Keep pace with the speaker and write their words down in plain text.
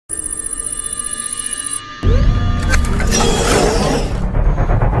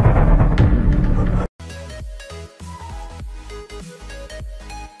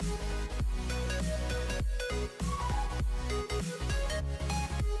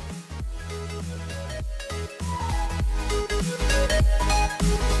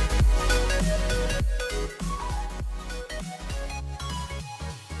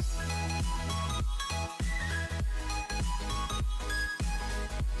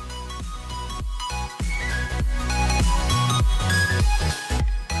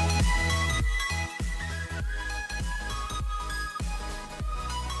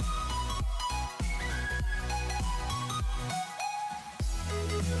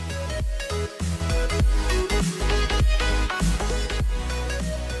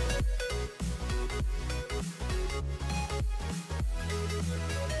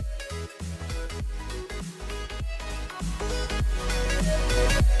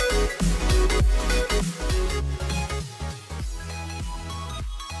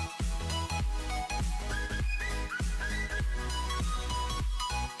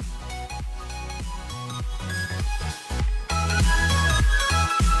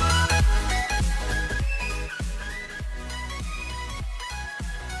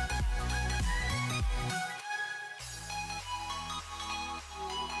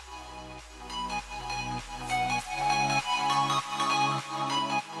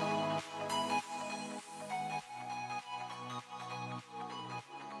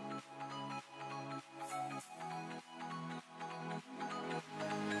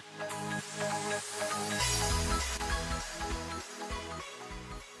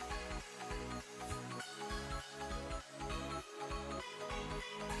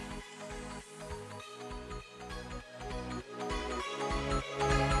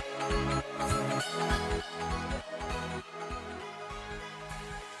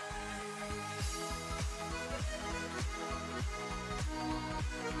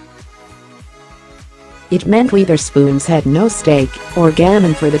It meant Witherspoons had no steak or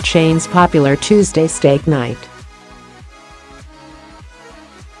gammon for the chain's popular Tuesday steak night.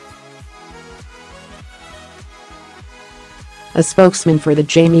 A spokesman for the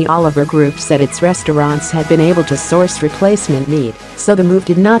Jamie Oliver Group said its restaurants had been able to source replacement meat, so the move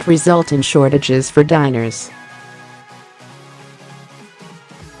did not result in shortages for diners.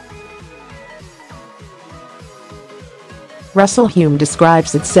 Russell Hume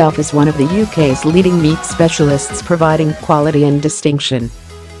describes itself as one of the UK's leading meat specialists, providing quality and distinction.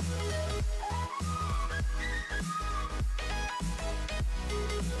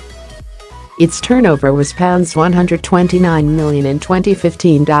 Its turnover was £129 million in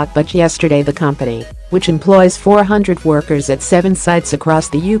 2015. But yesterday the company, which employs 400 workers at 7 sites across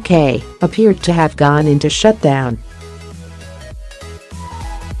the UK, appeared to have gone into shutdown.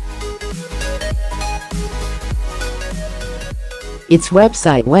 Its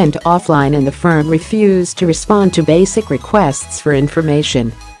website went offline and the firm refused to respond to basic requests for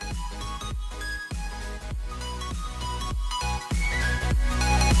information.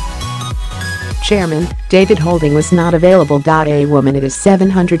 Chairman David Holding was not available. A woman at his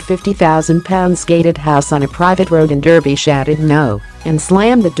 £750,000 gated house on a private road in Derby shouted no and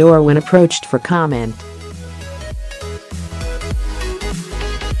slammed the door when approached for comment.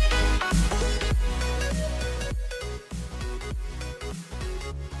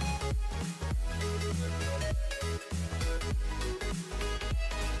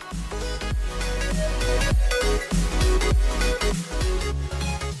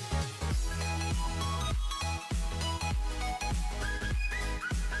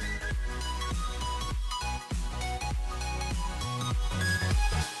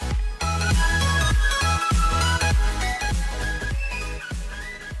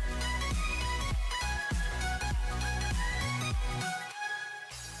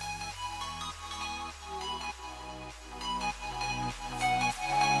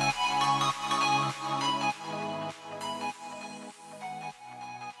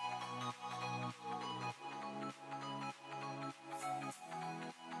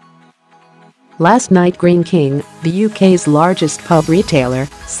 Last night Green King, the UK's largest pub retailer,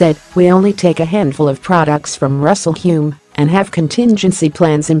 said, "We only take a handful of products from Russell Hume and have contingency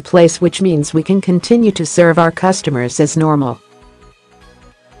plans in place, which means we can continue to serve our customers as normal."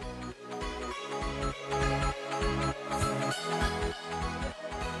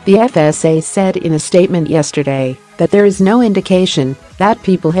 The FSA said in a statement yesterday that there is no indication that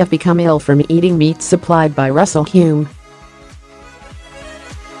people have become ill from eating meat supplied by Russell Hume.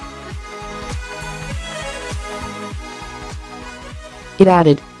 It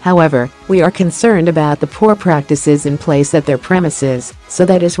added, however, "We are concerned about the poor practices in place at their premises, so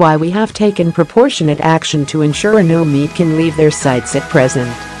that is why we have taken proportionate action to ensure no meat can leave their sites at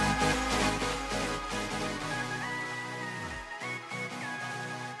present."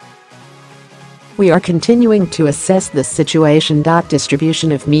 "We are continuing to assess the situation."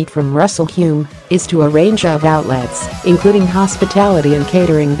 Distribution of meat from Russell Hume is to a range of outlets, including hospitality and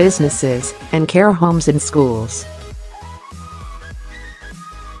catering businesses and care homes and schools.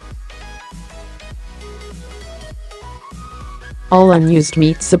 All unused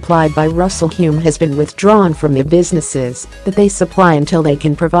meat supplied by Russell Hume has been withdrawn from the businesses that they supply until they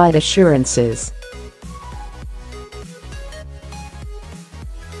can provide assurances